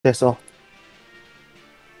That's all.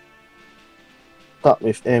 Start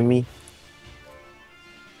with Amy.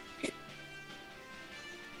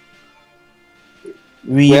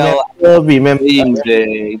 Well, Remember. in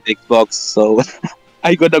the Xbox, so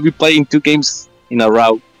I gonna be playing 2 games in a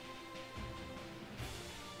row.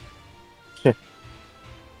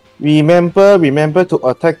 Remember to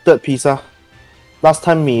attack third pizza. Last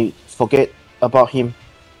time we forget about him.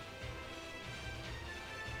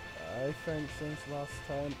 I think since last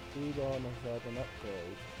time, Udon has had an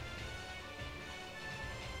upgrade.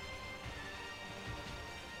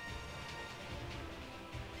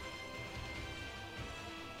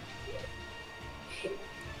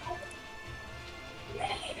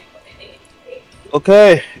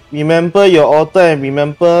 Okay, remember your order and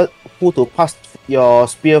remember who to pass your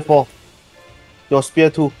spear for. Your spear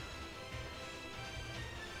to.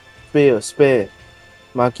 Spear.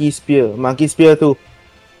 Monkey spear too.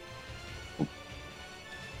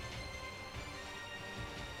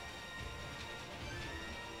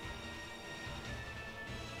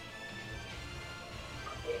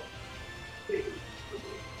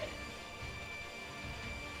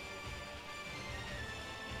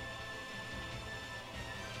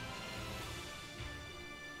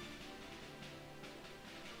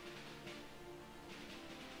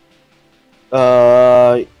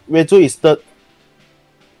 Rezu is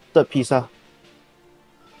third pizza.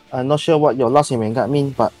 I'm not sure what your last name got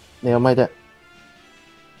mean, but never mind that.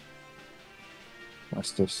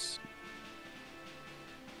 What's this?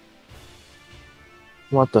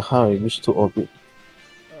 What the hell I wish to orbit?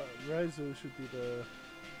 Rezu should be the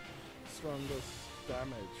strongest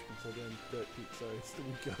damage, considering Dirt Pizza is the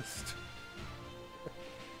weakest.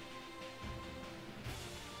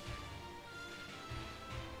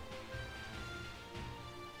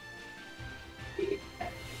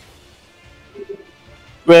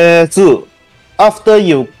 Rezu, after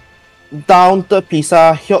you down the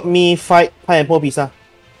pizza, help me fight pineapple pizza.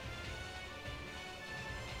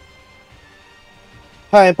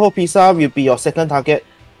 Pineapple pizza will be your second target.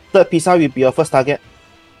 Third pizza will be your first target.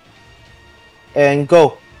 And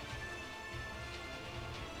go.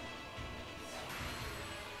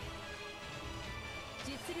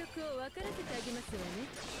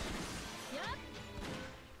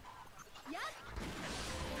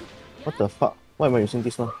 What the fuck? Why am I using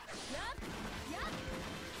this one?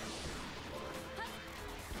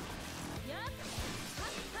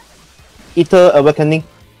 Ether Awakening.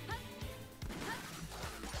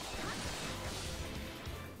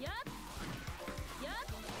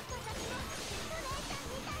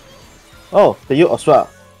 Oh, the you Osra.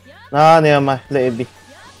 Nah, never mind. Let it be.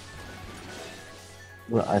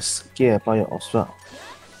 Well, I'm scared about your Osra.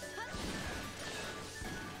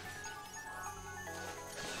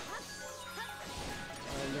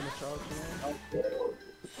 I'm gonna charge him.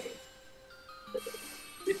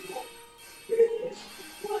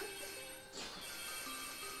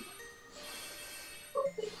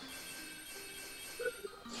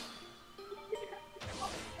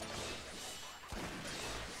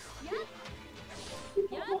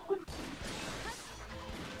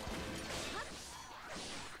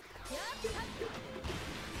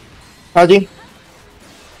 Charging.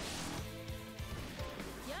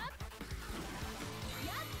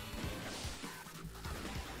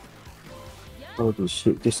 Holy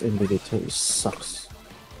shit, this emulator sucks.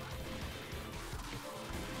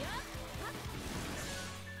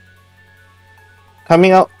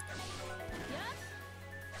 Coming out.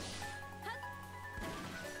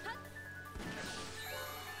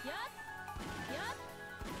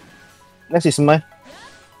 Next is mine.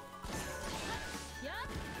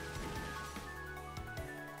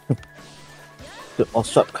 The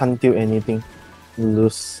Oswald can't do anything.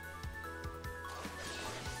 Lose.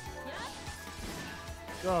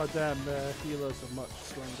 God damn, the healers are much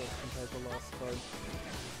stronger compared to last time.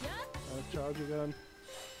 Charge again.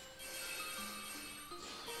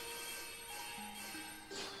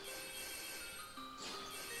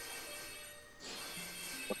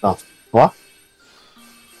 What the what?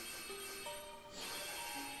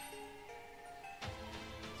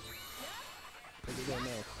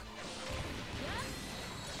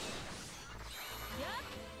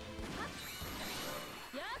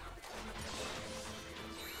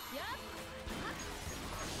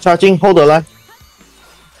 Charging, hold the line.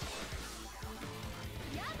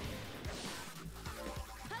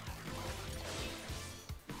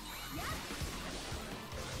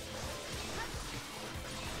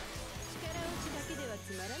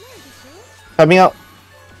 Coming out.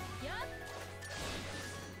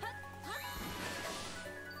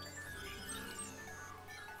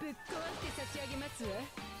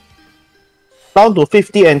 Down to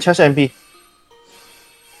 50 and charge MP.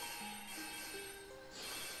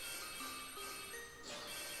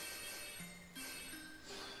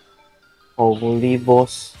 Holy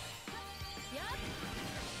boss.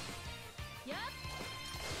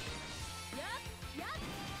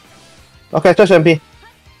 Okay, charge MP.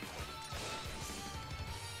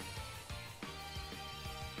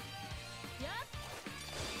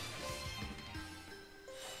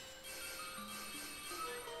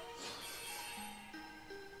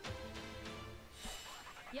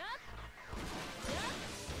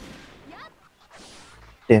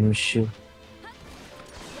 Damn shield.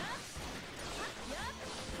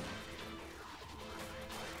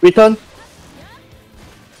 Return.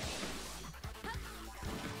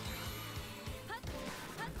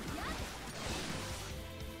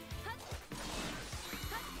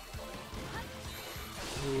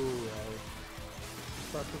 Ooh,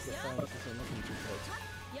 back of the fence isn't looking too good.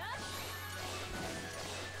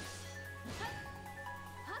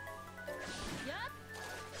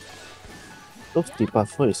 Those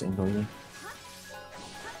debuffer is annoying.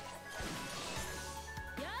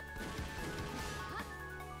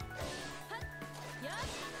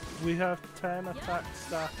 We have 10 attack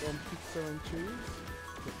stack on pizza and cheese.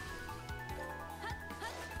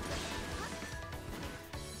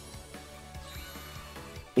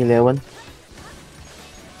 11.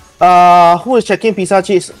 Who is checking pizza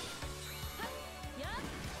cheese?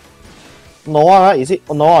 Noah, right? Is it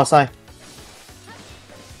Noah side?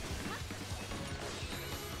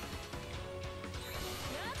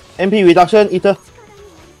 MP reduction, Eater.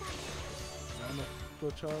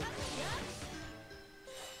 Go charge.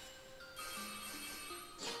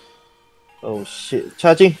 Oh shit,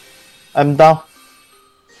 charging. I'm down.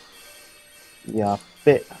 Yeah,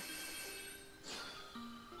 bet.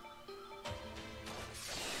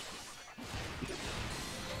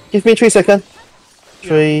 Give me 3 seconds.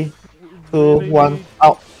 3, 2, Really 1, need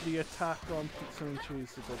out. The attack on pizza and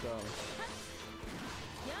cheese to go down.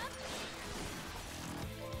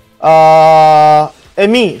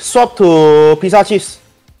 Amy, swap to pizza cheese.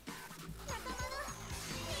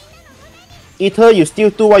 Eater, you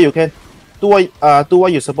still do what you can. Do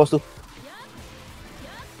what you're supposed to.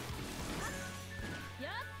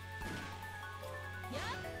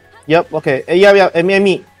 Yep, okay. Yeah,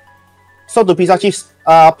 Amy. Swap to pizza cheese.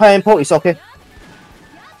 Pineapple is okay.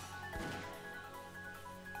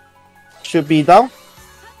 Should be down.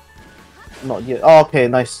 Not yet. Oh, okay,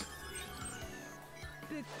 nice.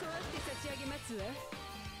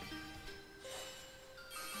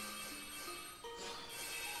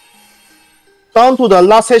 Down to the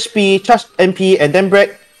last HP, charge MP, and then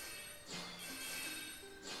break.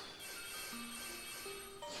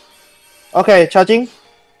 Okay, charging.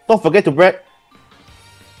 Don't forget to break.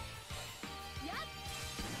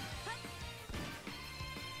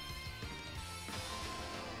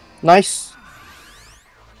 Nice.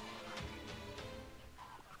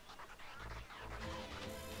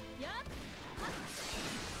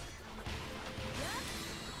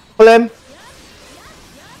 LM.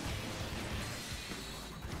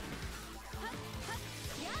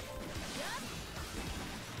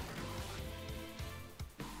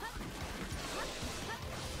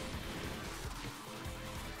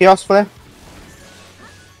 Chaos flare.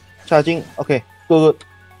 Charging. Okay, good.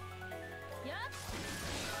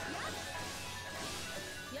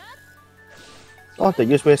 Oh, the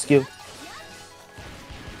use skill.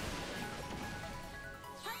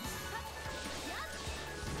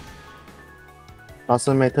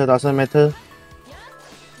 Doesn't matter.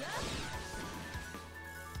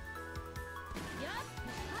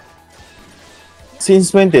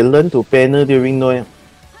 Since when they learn to banner during noise?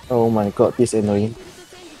 Oh my god, this is annoying.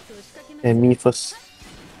 And me first.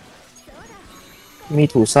 Me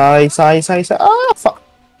to side. Ah, fuck.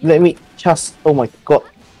 Let me just. Oh my god.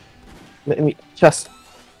 Let me just.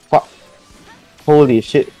 Fuck. Holy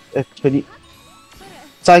shit. Actually.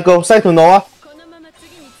 Side go. Side to Noah.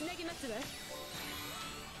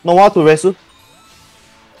 Noah to Resu.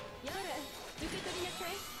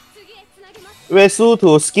 Resu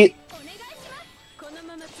to Skid.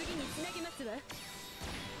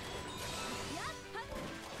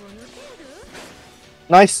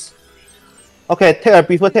 Nice. Okay, take a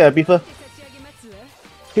briefer.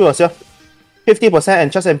 Heal yourself. 50%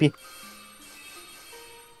 and just MP.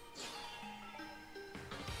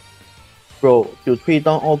 Bro, you 3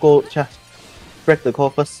 down, all go charge. Break the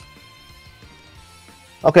core first.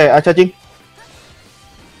 Okay, I'm charging.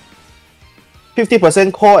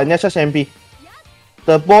 50% core and then charge MP.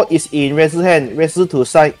 The ball is in Resu's hand. Resu to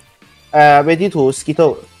side. Ready to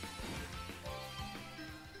skittle.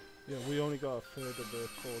 Yeah, we only got a third of the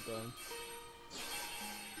core down.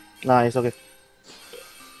 Nice, okay.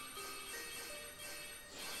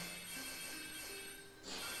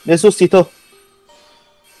 Let's do Skito.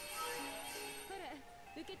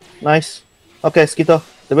 Nice. Okay, Skito.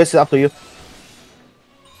 The rest is up to you.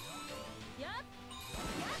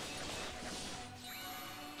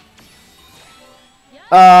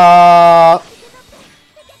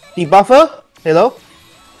 Debuffer? Hello?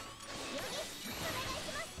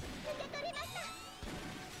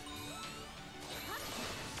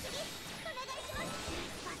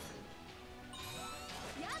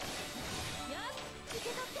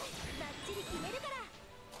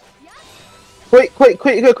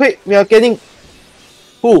 Quick. We are getting...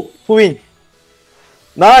 Who win?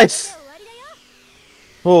 Nice!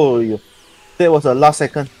 Oh, that was the last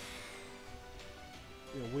second.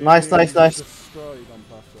 Yeah, we're Nice. being destroyed on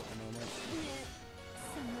buff at the moment.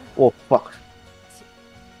 Oh, fuck.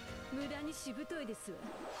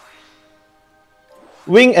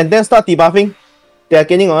 Wing and then start debuffing. They are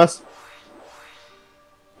gaining on us.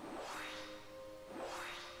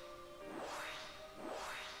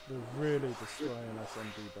 They're really destroying us on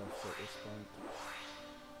debuffs at this point.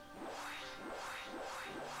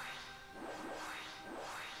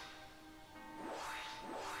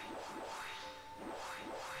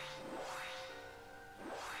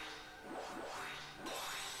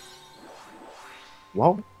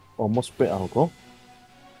 Wow, almost break our goal.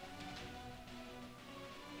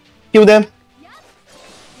 Kill them.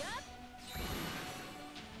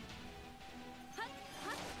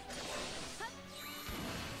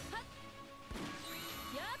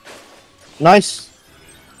 Nice.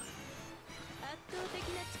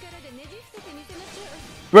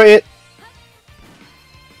 Break it.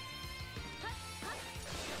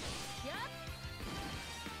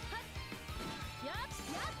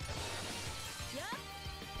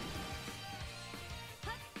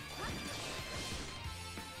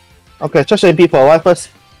 Okay, charge MP for a while first.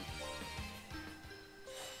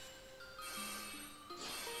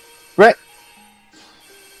 Break.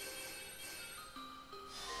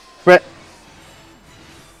 Break.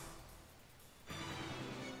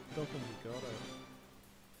 Don't think we got it.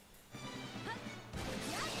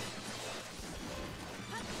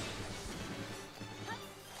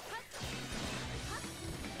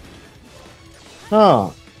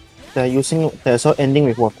 Ah, they're so ending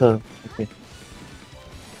with water. Okay.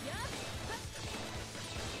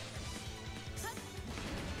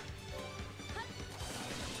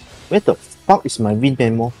 Where the fuck is my wind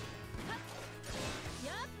ammo?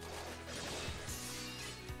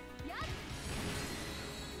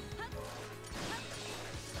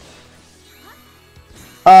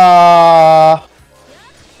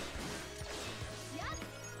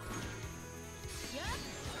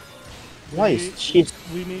 Why is shit?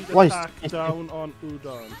 We need Why is attack shit? down on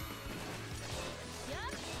Udon.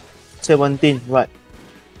 17, right.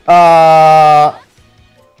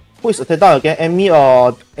 Who is attack down again? Emmy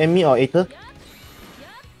or Aether?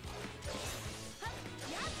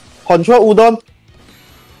 Control Udon.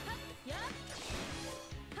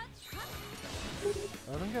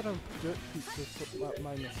 I don't get a good pizza for that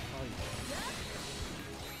minus 5.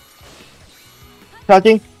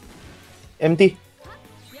 Charging. Empty.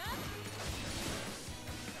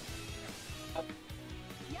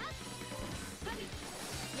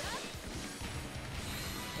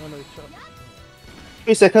 Oh no, shot.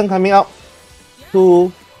 3 seconds coming out.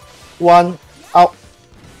 2, 1, out.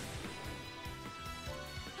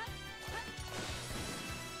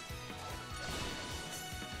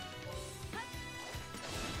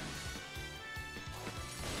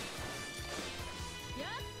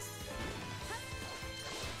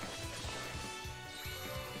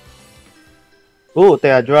 Oh,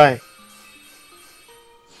 they are dry.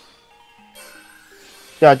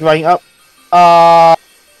 They are drying up.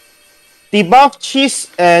 Debuff cheese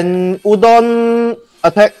and udon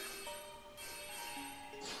attack.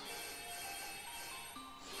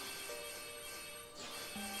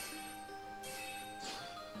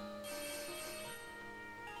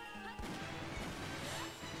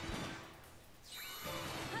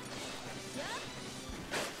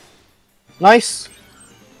 Nice.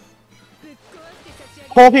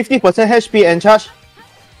 Core 50% HP and charge.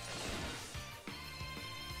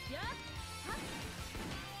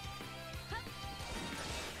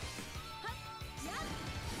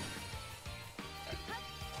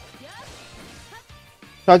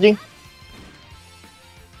 Charging.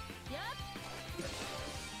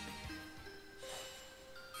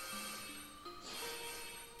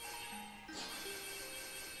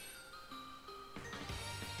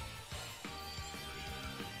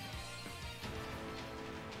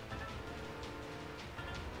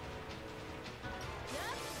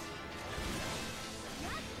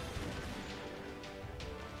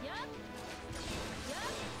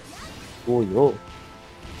 Oh yo.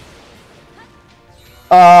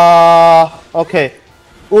 Okay.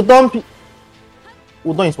 Udon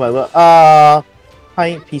is whatever.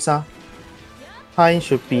 Pie pizza. Pie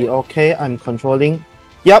should be okay. I'm controlling.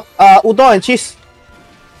 Yep. Udon and cheese.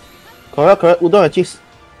 Correct. Udon and cheese.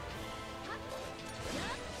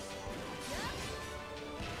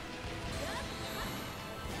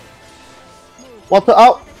 Water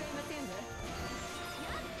out.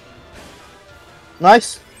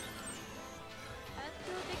 Nice.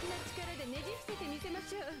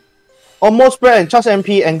 Almost spread and charge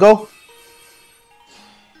MP and go.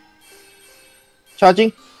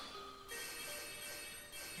 Charging.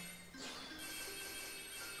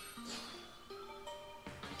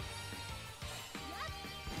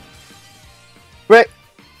 Break.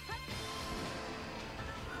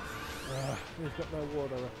 He's got no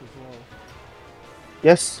water up as well.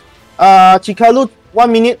 Yes. Chikalu,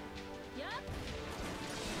 1 minute.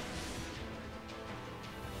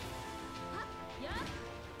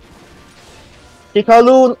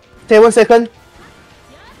 Chikalu, 7 seconds.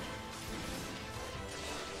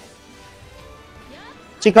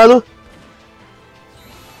 Chikalu.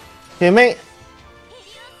 Okay, mate.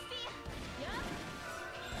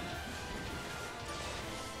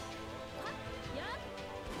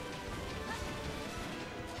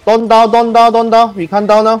 Don't down. We can't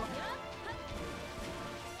down now. Oh,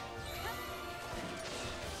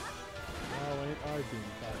 ain't I being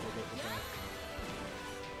tackled at the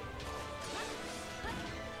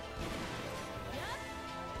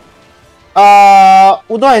back?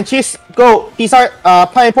 Udon and cheese, go. Pizza,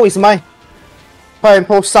 pineapple is mine.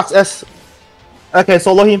 Pineapple sucks ass. Okay,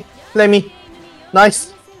 solo him. Let me.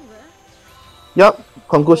 Nice. Yup.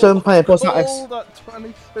 Conclusion, pineapple sucks ass. Oh, that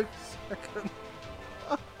 26 seconds.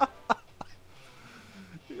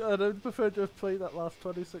 God, I'd prefer to have played that last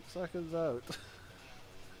 26 seconds out.